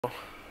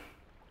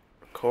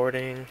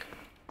Recording.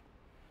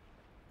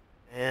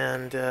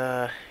 And,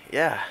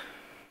 yeah.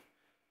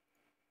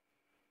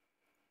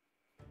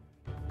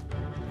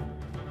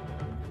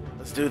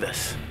 Let's do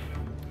this.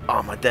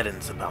 Oh, my dead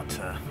end's about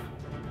to...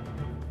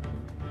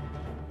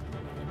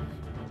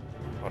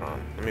 Hold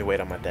on. Let me wait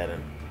on my dead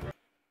end.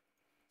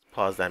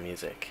 Pause that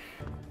music.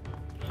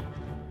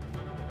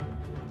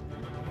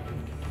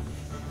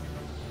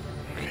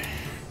 Okay.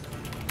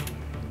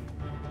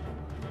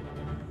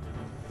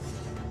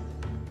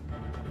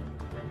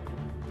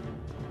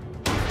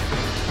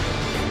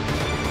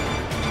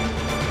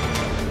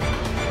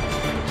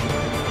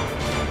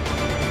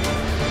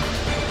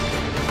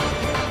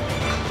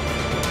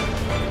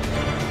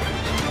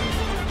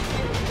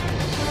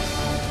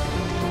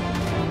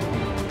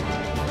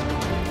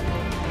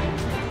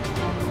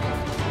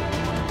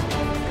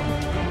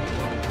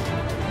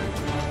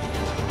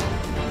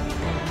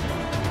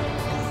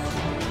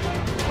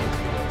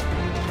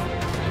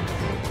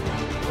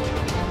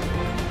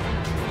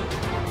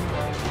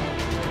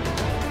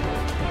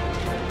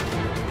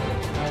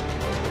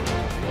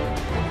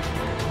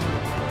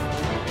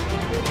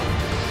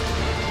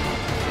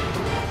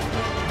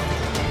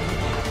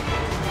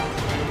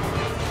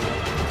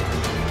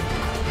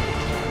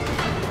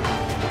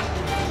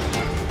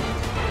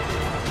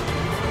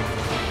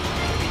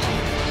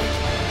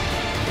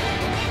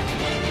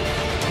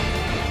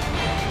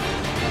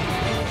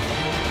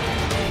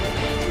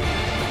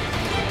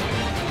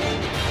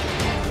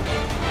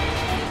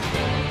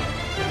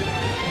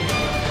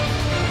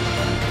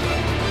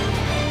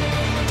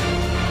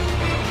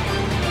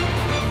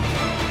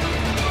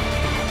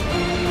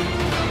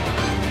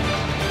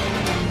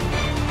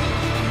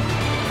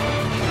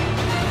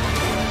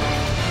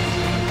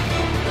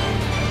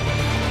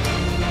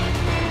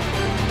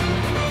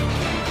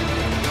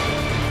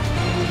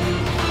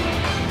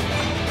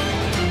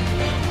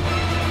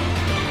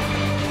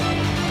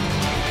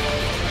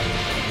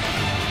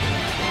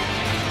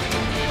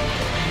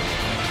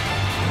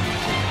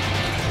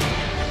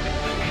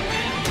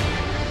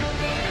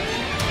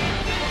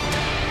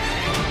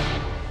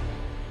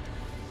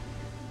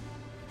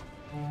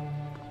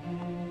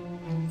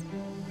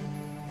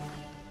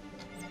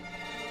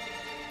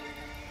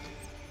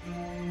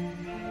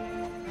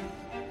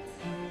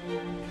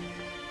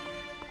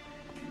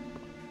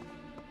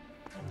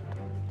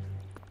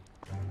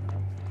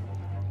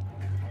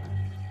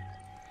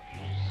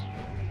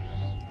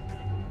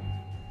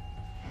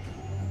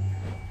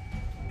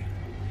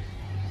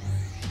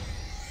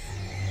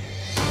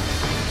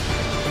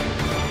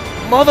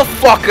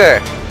 Motherfucker!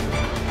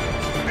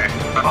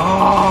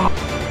 Oh.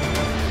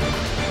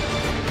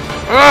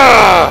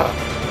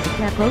 The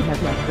cat road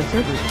has left the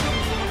server.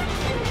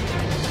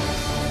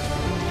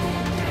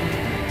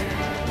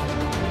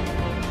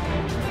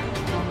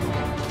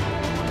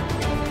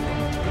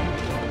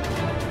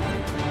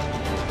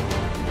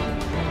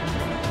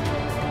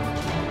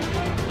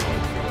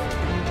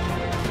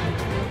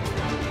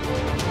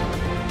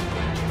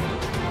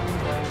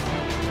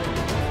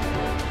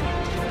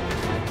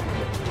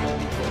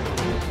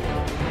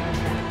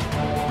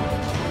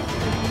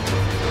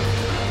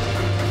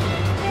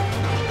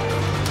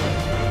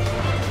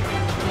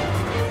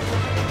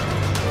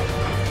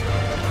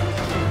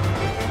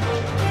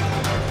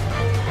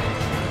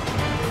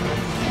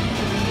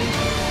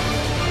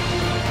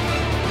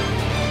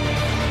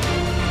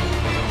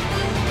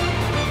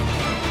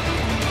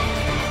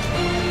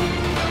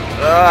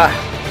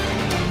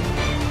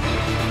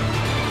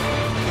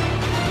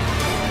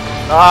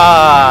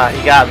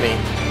 He got me.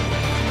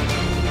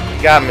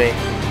 He got me.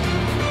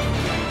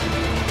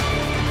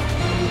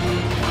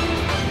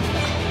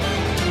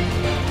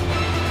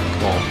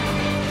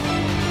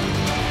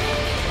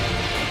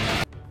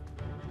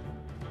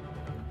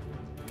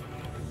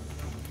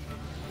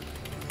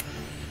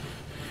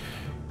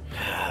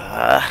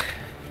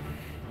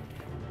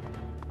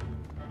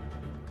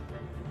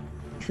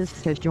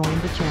 Has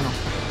joined the channel.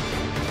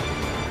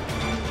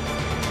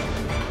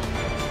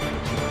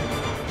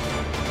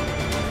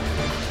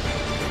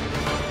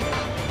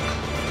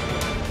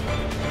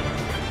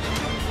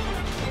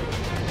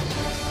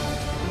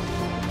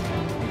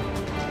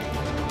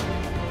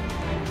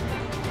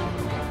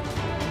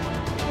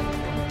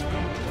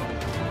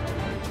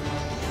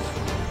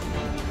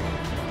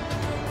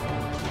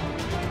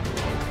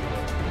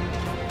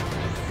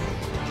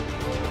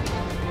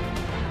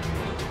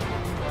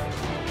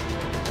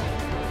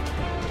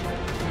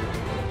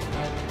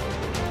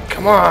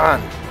 Come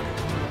on!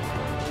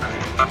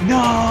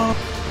 No!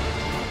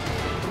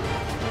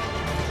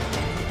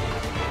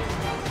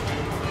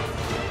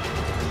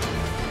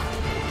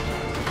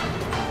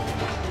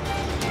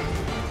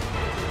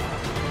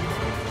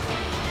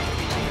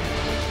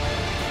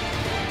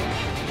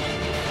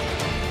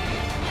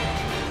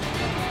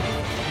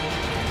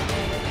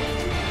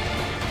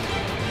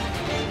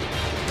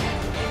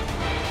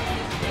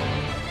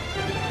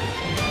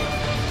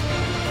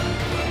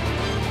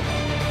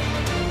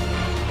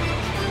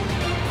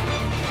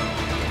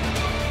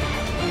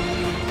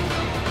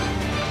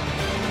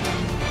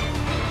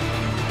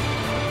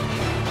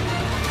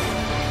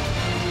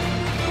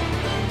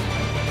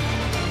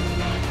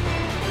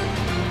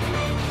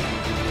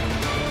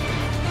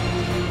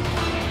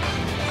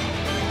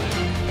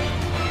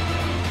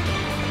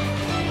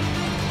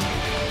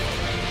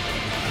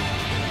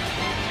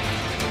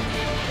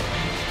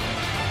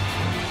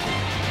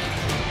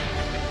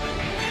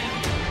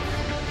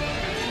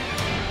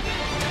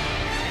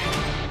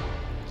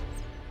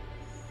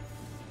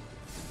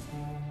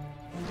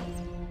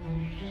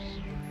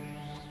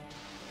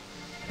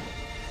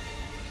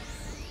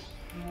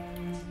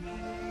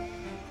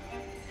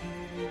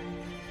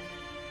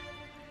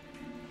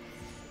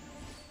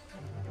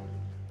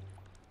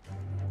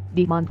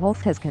 Demon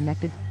Pulse has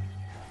connected.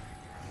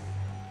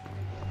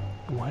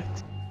 What?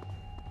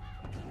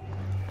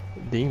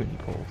 Demon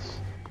Pulse.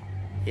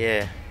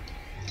 Yeah.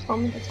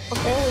 Let's fuck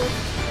out.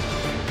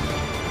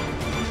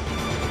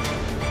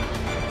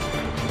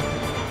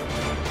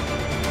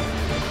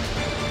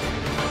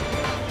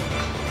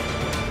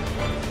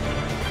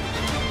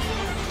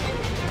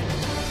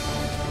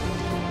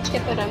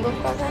 Skip it and move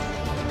progress.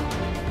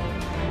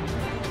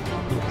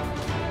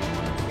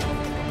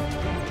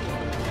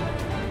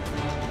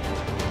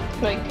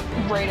 Like,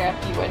 right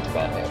after you went to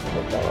bed, I opened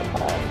the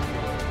telepad.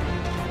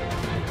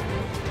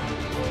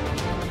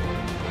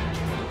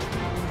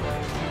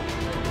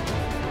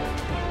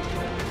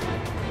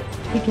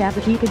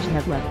 Chabeesque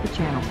has left the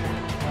channel.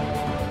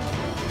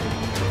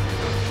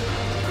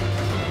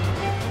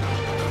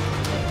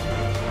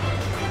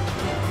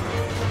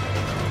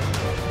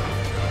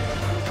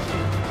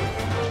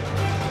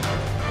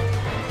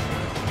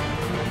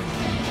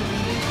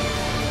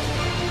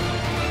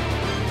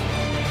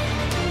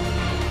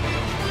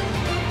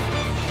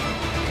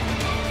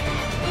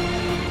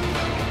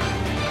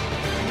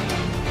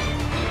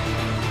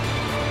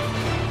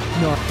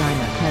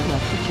 NUEMA has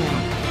left the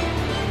channel.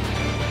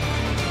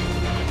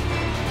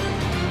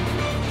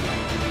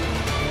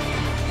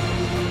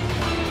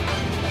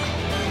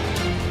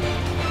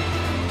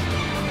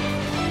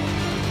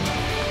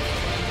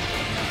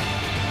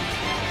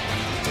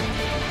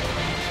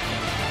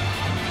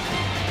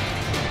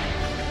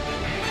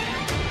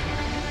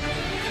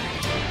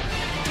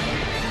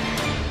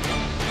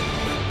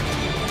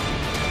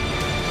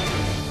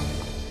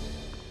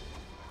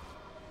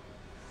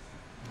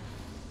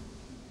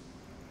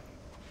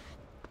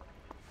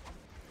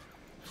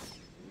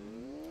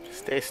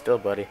 Stay still,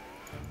 buddy.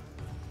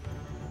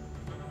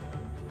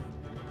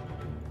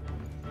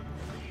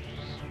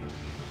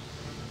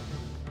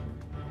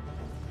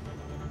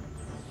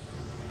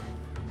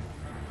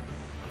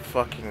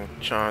 Fucking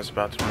charm's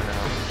about to run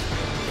out.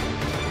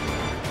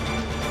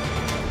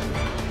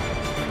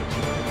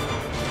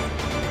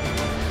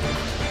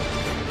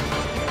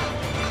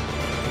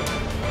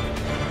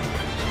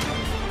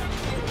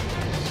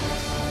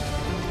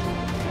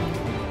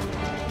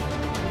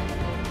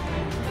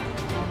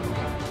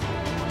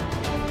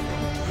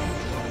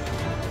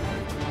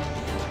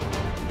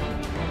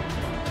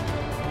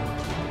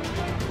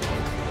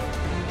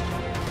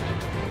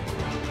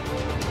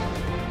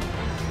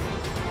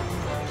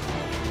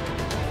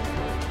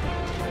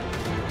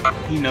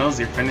 He knows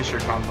your finisher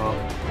combo.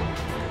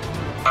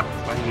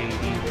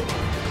 2080.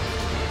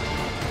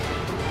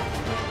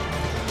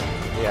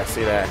 Yeah, I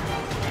see that.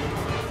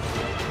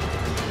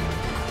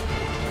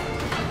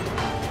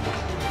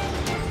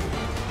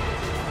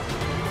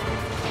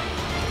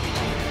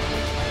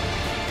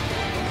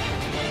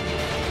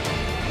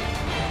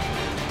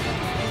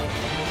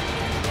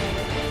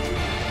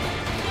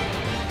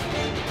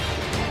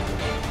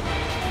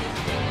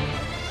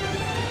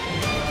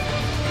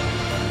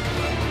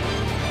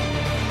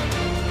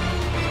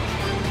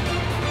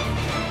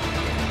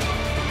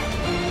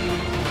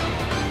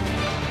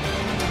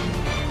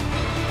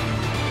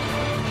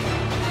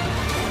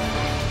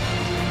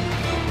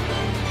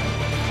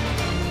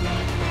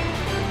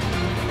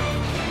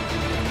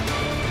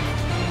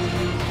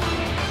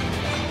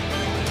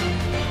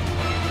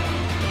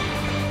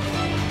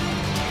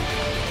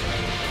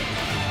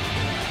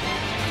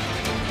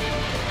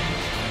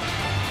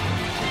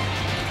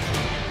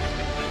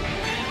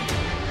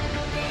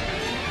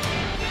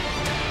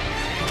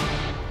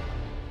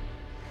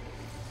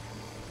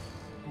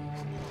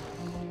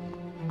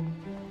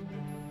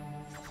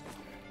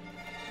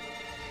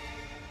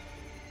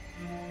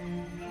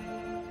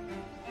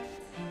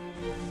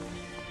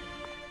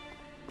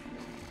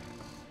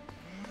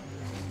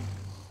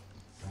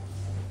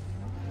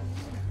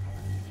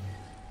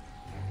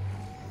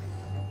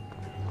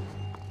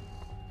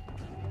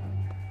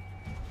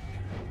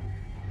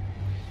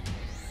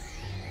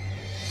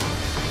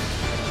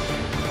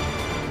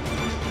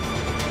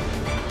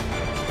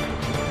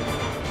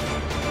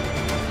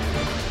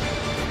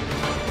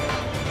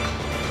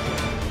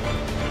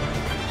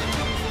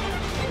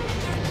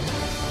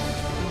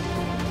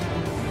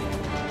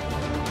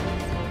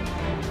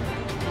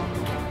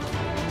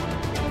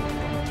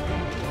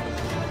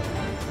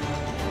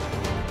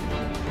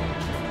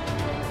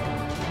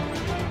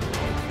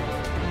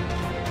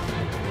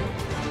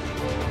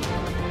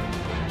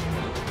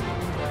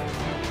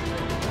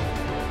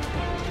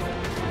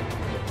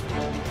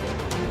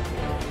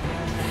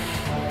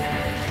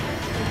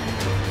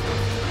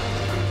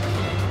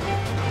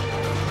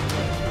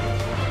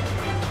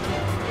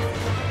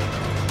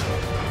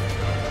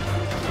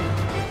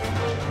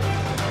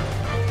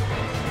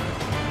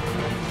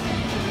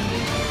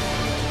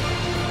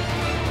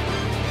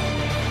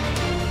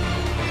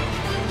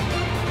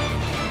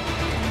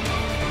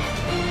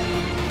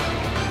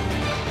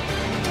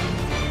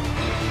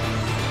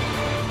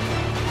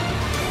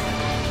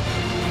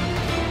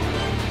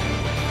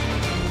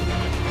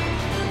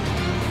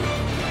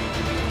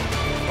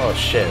 Oh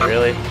shit,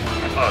 really?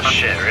 Oh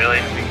shit, really?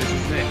 I think this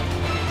is it.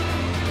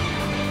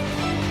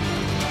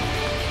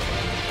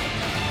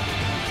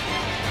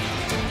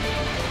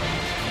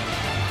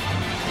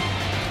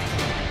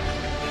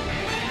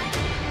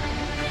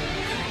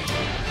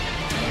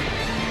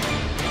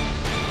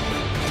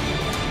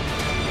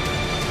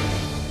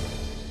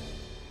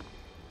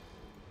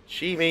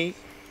 Cheat me.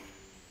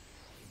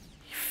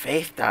 He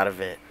faithed out of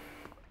it.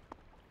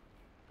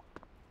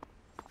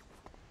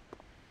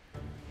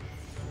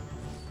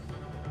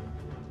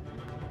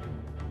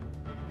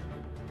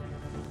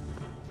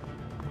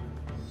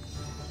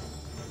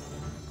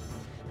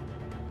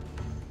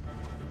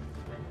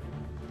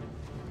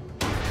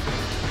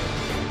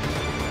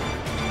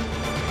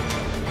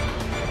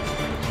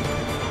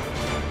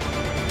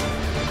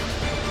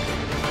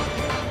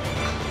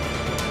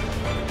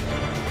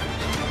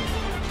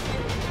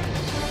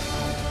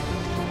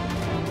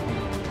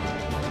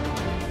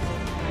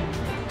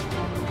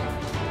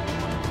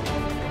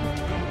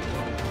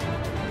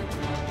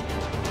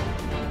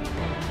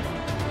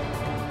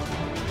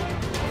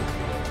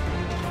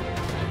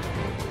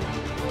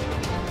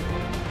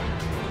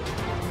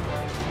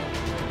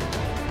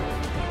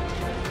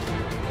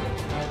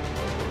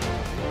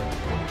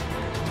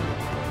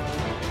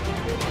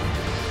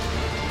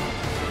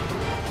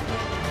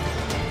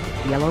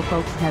 Yellow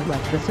folks have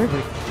left the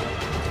server.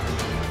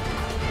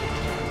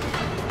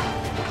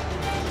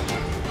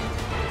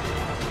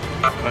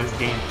 Close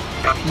game.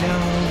 No,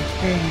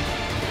 hey.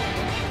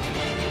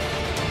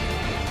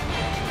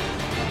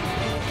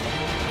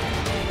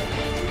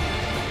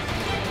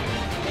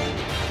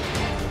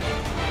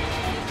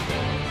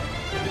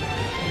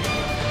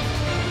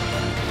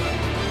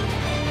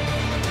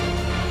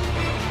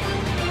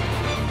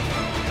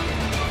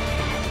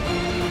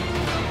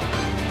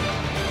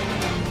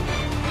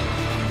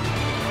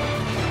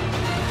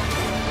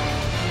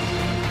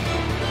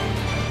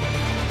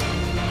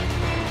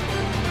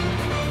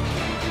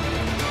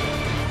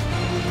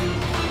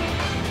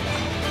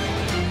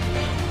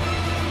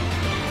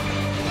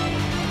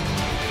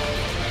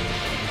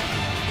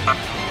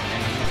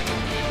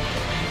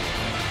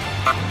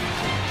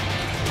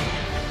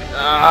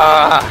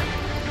 Ah!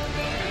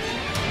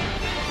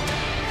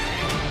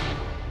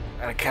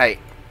 I got a kite.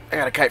 I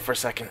got a kite for a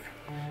second.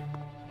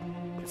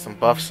 Get some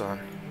buffs on.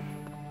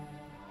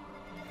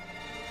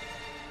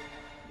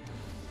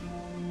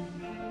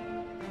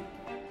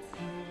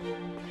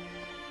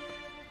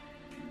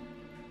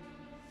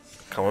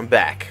 Coming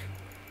back.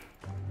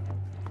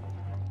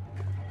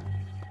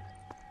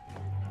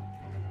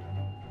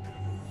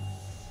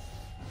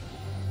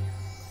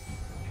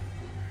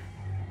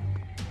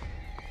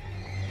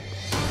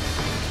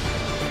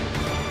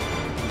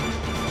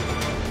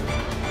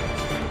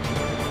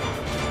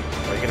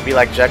 Are you gonna be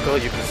like Jekyll?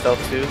 You can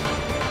stealth too?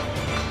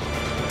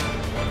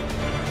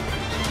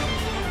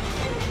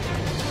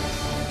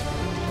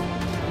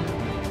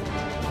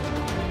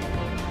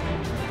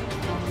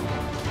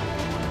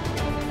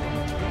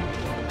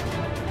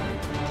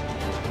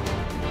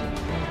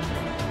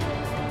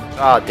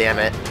 Oh, damn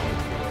it.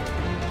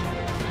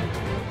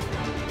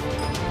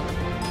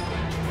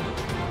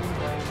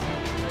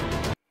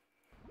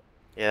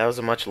 Yeah, that was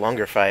a much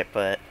longer fight,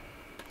 but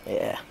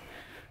yeah.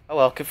 Oh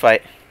well, good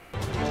fight.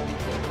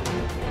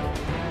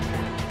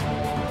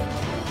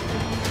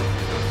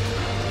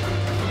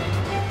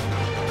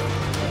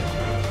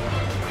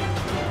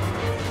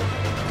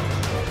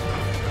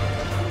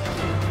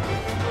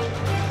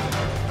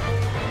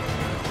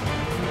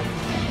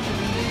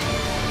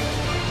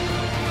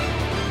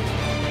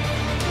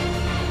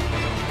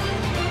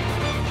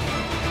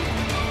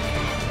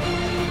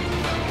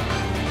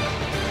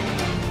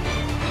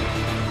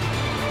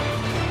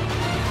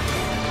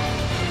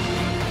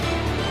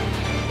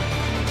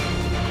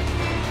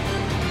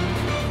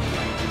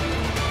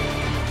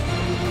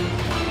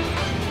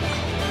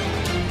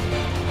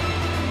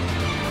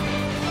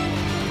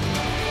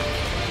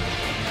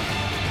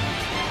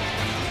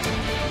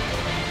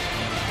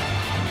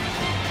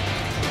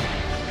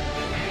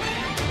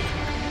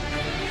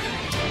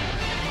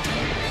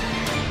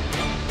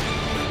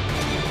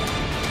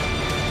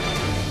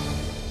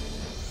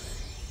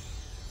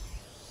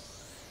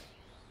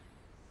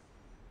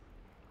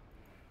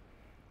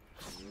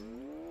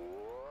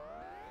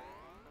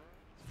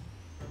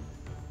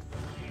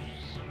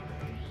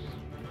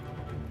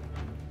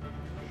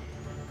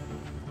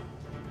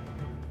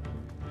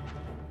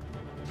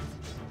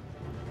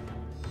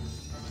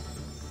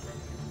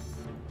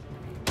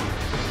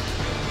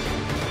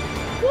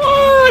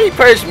 What? He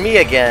purged me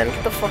again.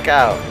 Get the fuck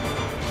out.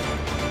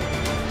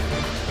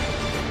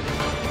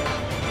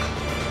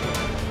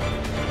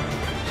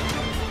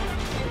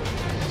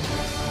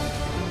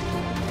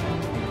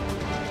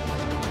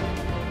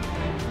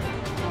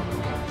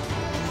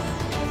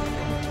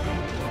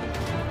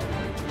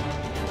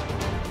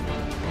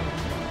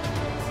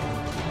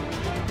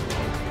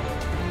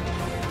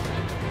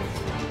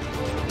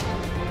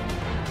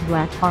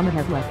 Black Farmer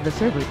has left the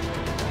server.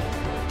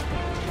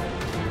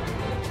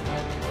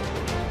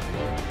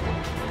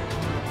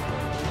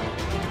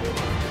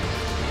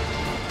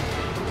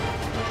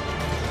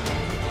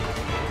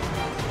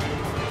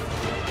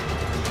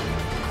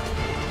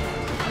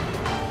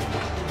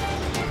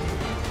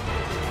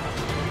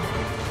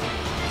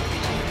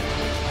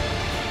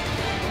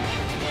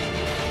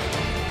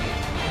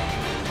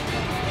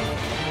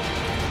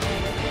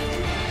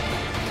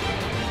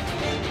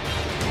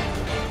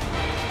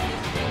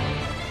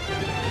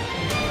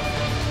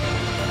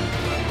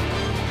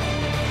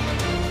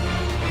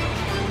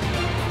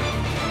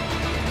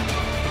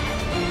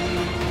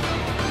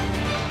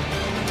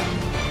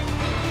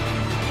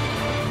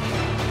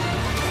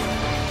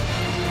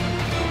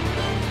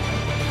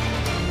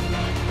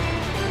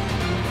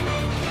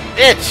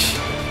 Bitch!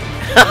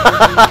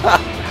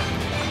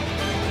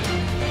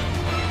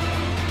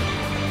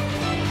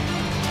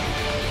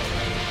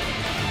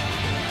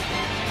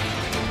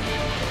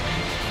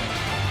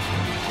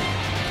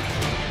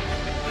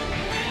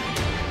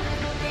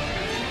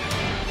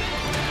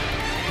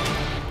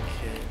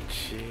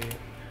 Get you.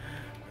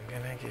 I'm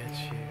gonna get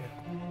you.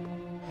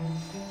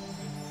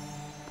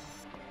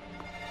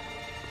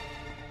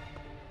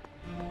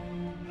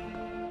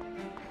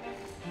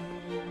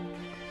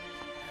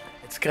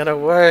 It's gonna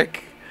work.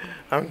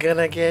 I'm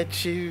gonna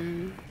get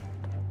you.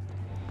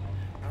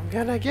 I'm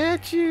gonna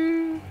get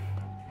you.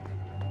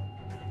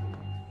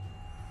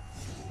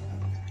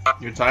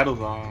 Your title's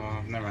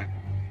on. Never mind.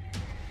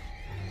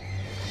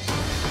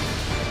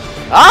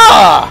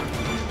 Ah!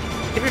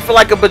 Hit me for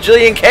like a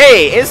bajillion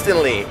K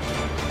instantly.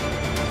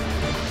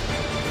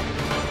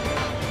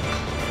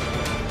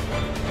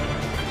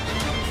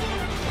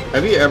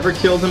 Have you ever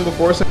killed him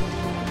before?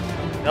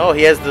 No,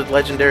 he has the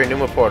legendary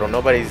NUEMA portal.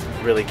 Nobody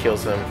really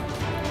kills him.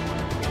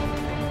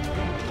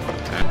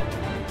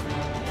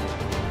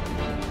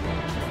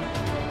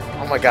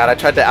 Oh my god, I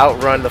tried to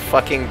outrun the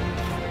fucking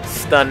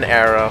stun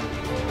arrow.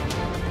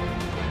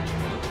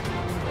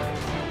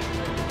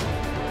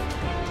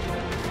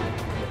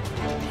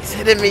 He's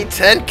hitting me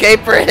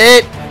 10k per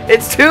hit!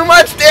 It's too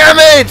much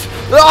damage!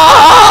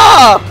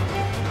 Ah!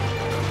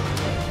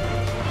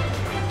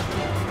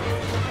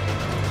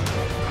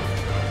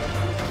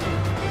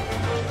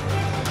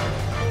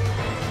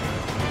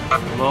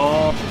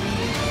 Lol.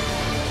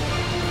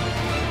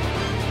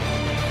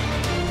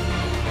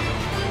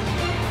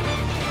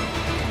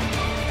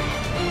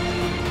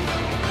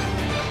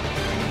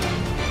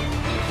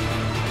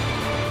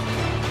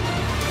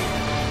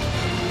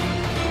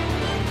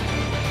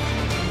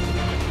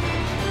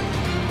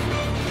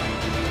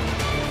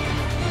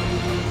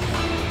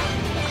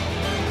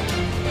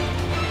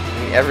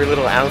 Every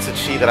little ounce of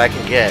chi that I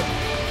can get.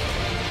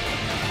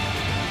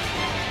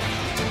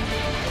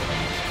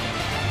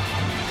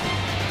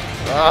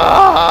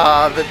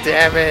 Ah, the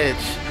damage!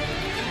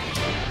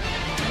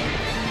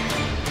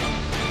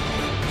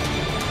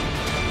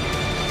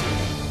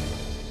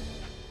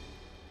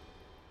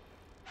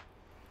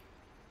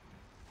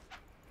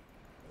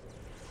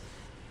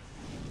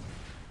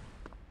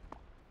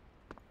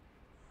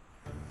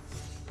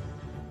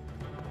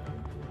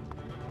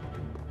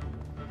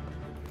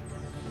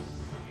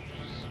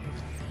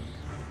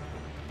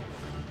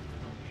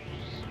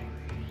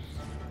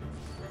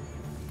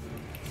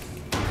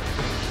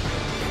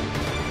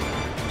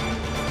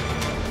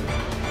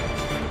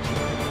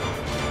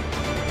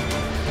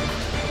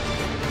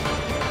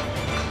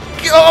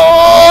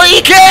 Oh,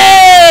 he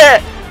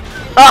can't!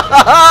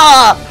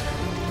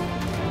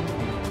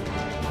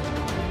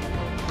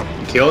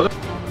 You killed him?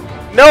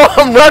 No,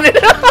 I'm running!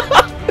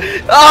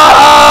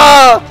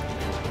 Ah!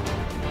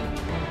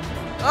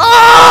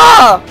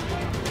 Ah!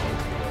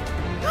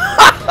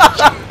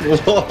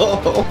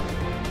 Whoa!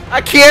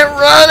 I can't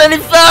run any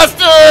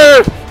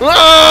faster!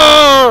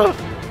 Ah!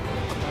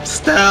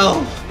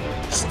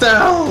 Stealth!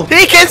 Stealth!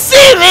 He can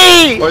see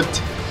me! Or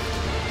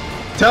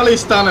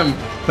telestun him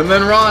and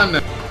then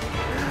run!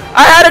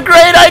 I had a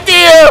great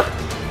idea!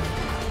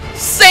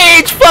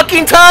 Sage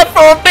fucking time for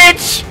a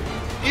bitch!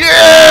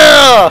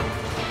 Yeah!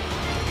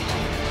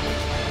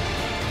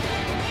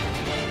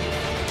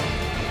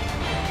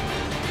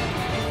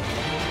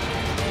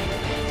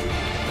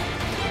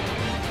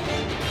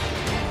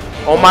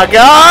 Oh my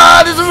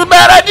god, this is a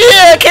bad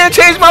idea! I can't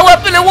change my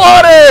weapon in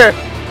water!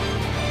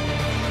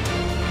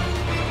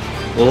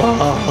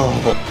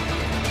 Whoa!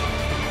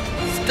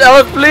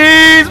 Stealth,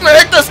 please!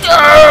 Make the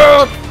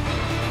stealth!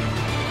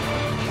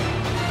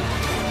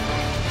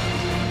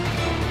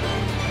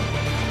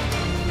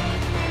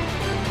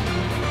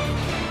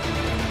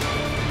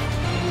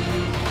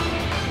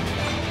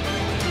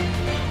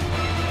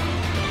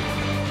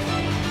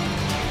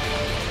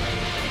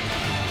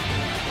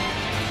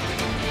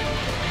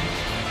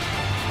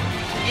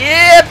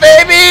 Yeah,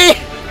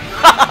 baby!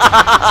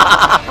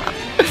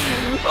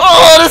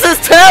 Oh, this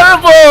is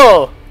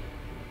terrible!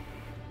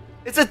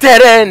 It's a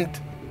dead end!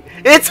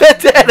 It's a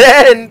dead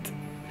end!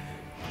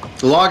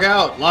 Log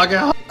out! Log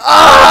out!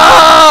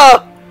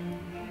 Ah!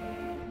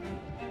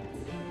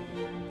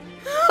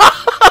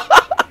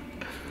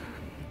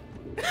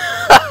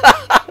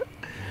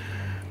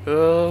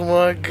 Oh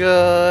my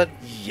god.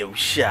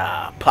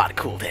 Yosha, pot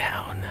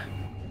cooldown.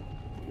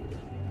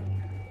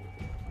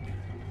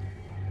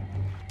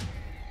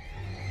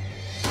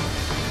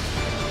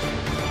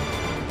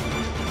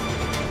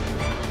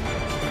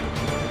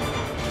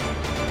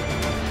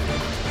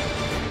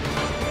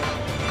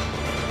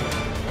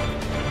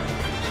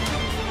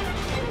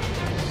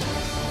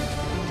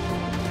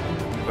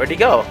 Where'd he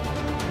go?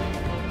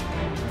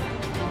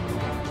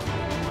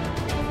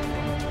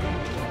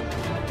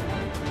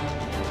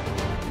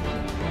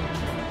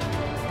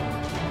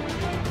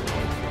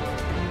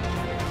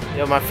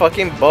 Yo, my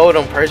fucking bow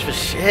don't purge for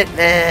shit,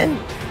 man.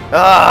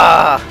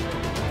 Ah!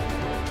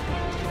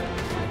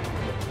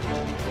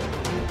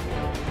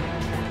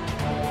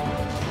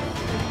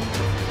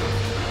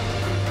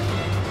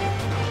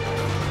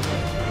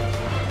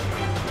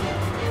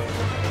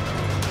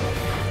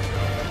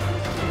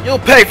 You'll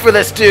pay for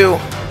this, dude.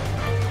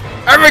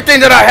 Everything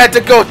that I had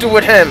to go through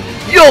with him,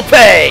 you'll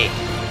pay.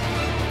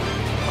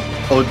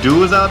 Oh,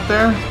 Du is out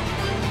there?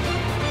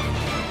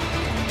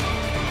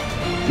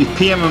 You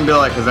PM him and be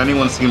like, has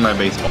anyone seen my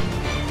baseball?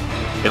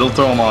 It'll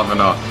throw him off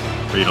enough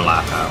for you to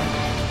laugh at him.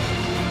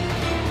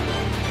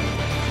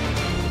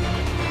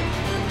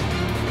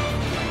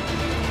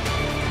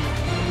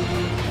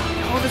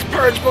 Oh, this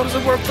purge bow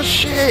doesn't work for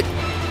shit.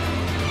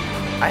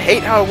 I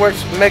hate how it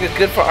works mega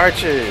good for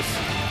archers.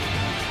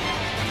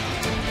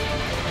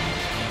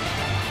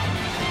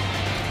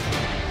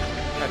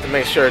 I have to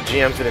make sure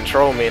GMs didn't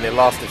troll me and it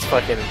lost its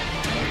fucking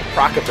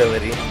proc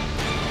ability.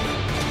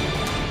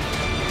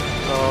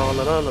 La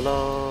la la la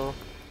la.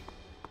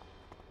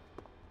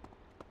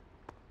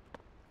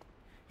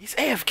 He's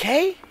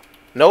AFK?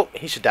 Nope,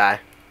 he should die.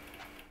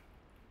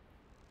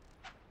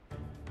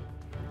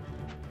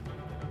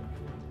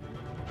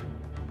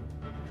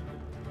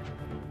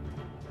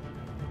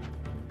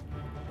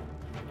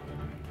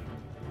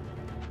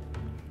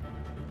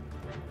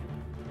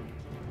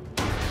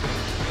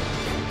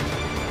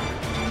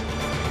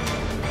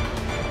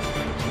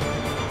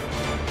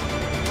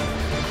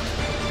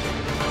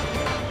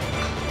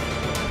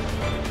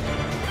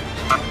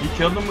 You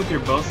killed him with your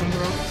bow,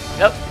 SyntherosX?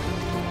 Yep.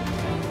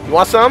 You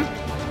want some?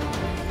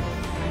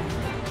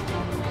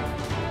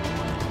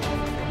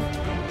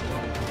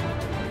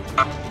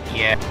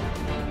 Yeah.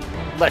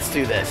 Let's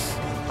do this.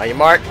 On your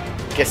mark,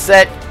 get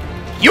set,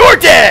 you're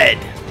dead!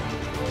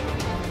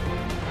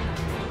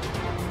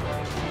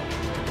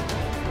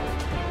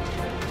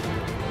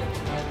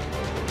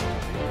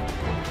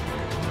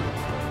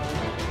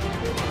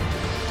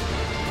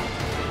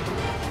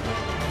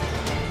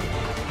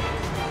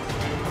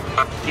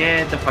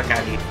 Get the fuck out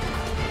of here.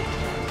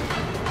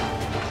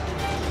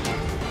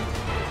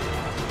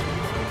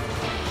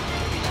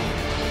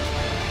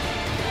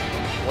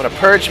 Wanna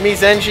purge me,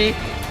 Zenji?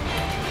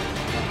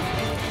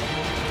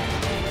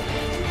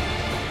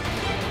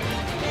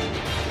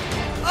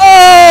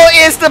 Oh,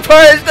 it's the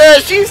purge there.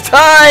 She's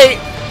tight.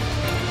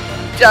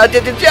 Ja ja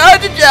ja ja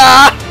ja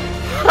ja.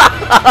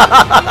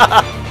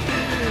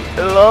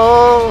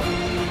 Hello.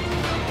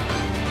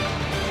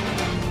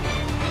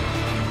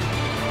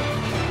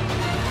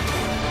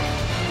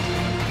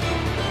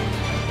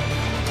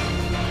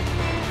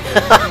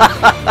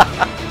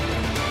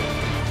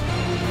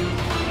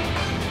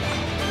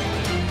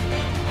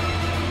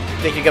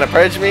 Think you're gonna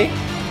purge me?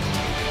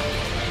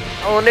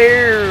 Oh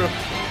no!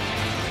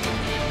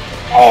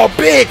 Oh,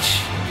 bitch!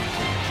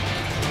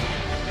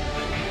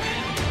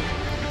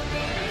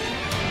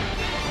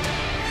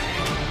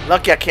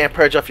 Lucky I can't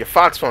purge off your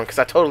Fox phone, because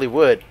I totally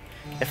would,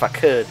 if I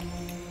could.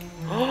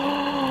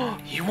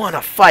 You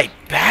wanna fight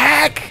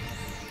back?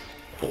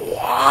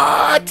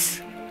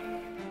 What?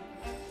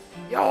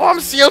 Yo, I'm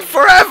sealed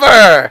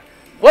forever!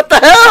 What the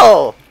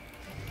hell?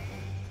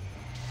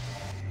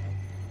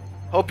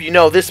 Hope you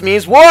know this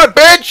means war,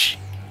 bitch!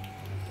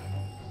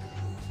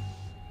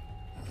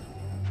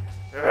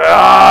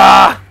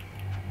 Ah!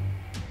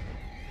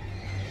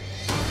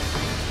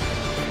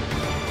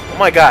 Oh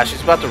my gosh,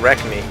 she's about to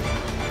wreck me.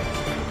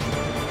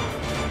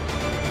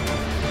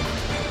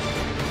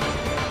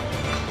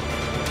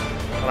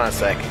 Hold on a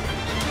sec.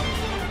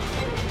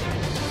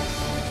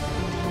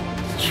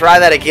 Let's try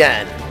that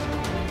again.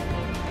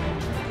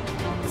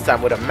 This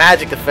time with a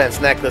magic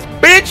defense necklace.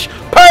 Bitch!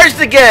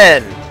 Purged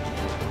again!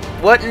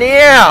 What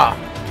now?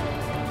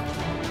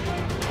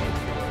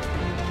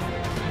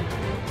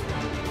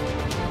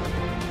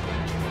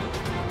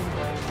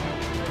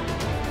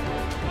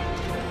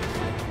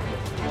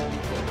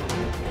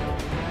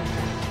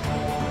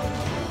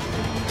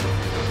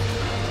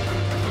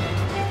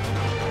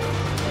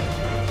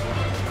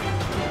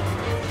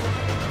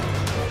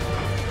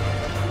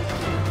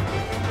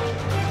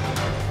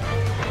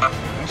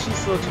 She's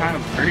still trying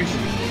to purge you.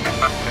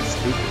 That's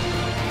stupid.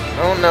 I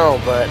don't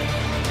know, but...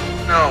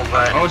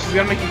 Oh, she's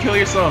gonna make you kill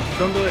yourself.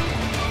 Don't do it.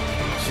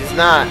 She's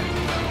not.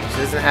 She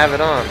doesn't have it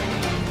on.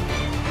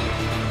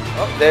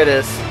 Oh, there it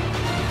is.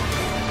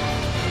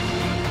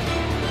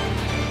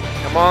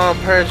 Come on,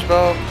 Purge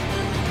Bow.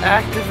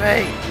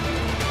 Activate!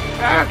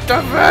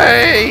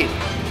 Activate!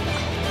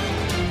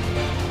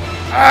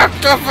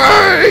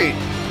 Activate!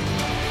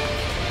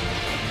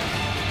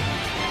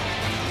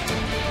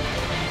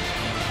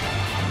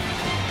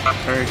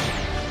 Purge.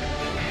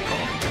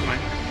 Oh, never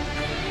mind.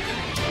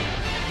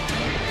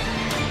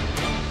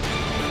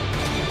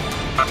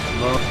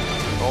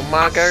 Oh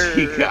my god.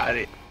 He got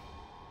it.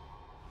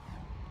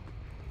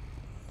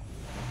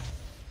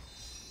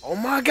 Oh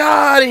my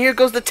god, and here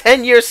goes the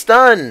 10-year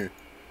stun.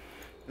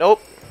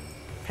 Nope.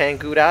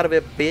 Pangood out of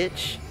it,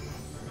 bitch.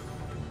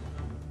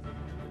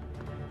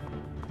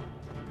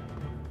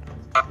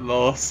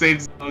 Lol,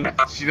 save zone.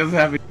 She doesn't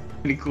have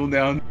any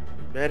cooldown.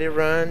 Ready,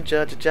 run,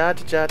 ja ja ja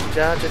ja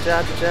ja ja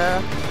ja ja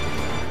ja.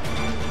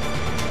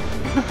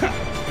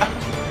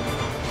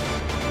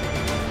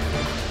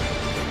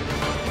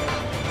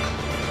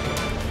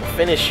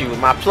 Finish you with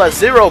my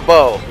 +0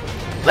 bow.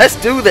 Let's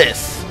do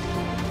this.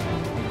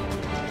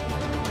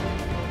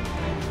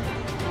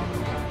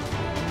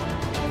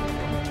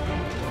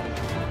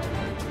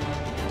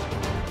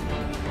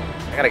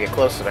 I gotta get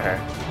closer to her.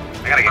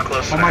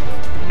 Oh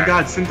my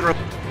god, Synthero.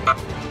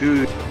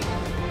 Dude.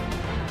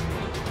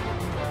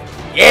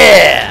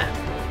 Yeah!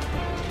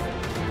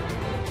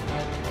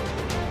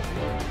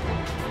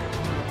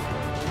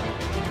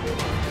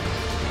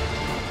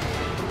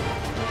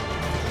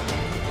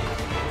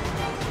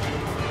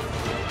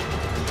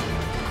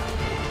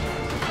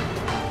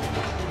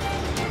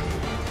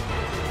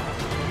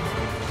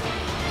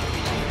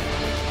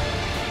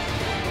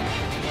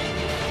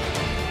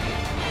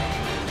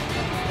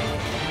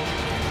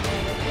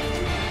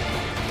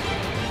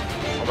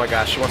 Oh my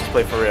gosh, she wants to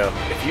play for real.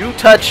 If you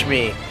touch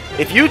me,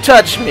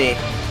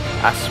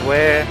 I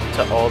swear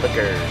to all the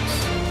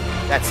girls.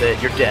 That's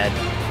it, you're dead.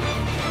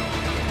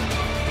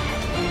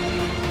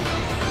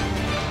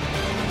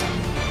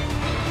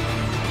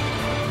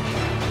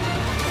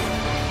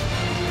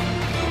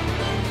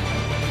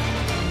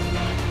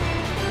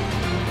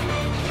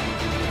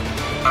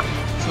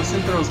 So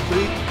Syntheros,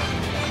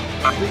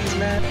 please,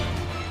 man,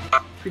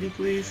 pretty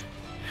please.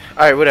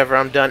 Alright, whatever,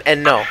 I'm done.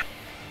 And no,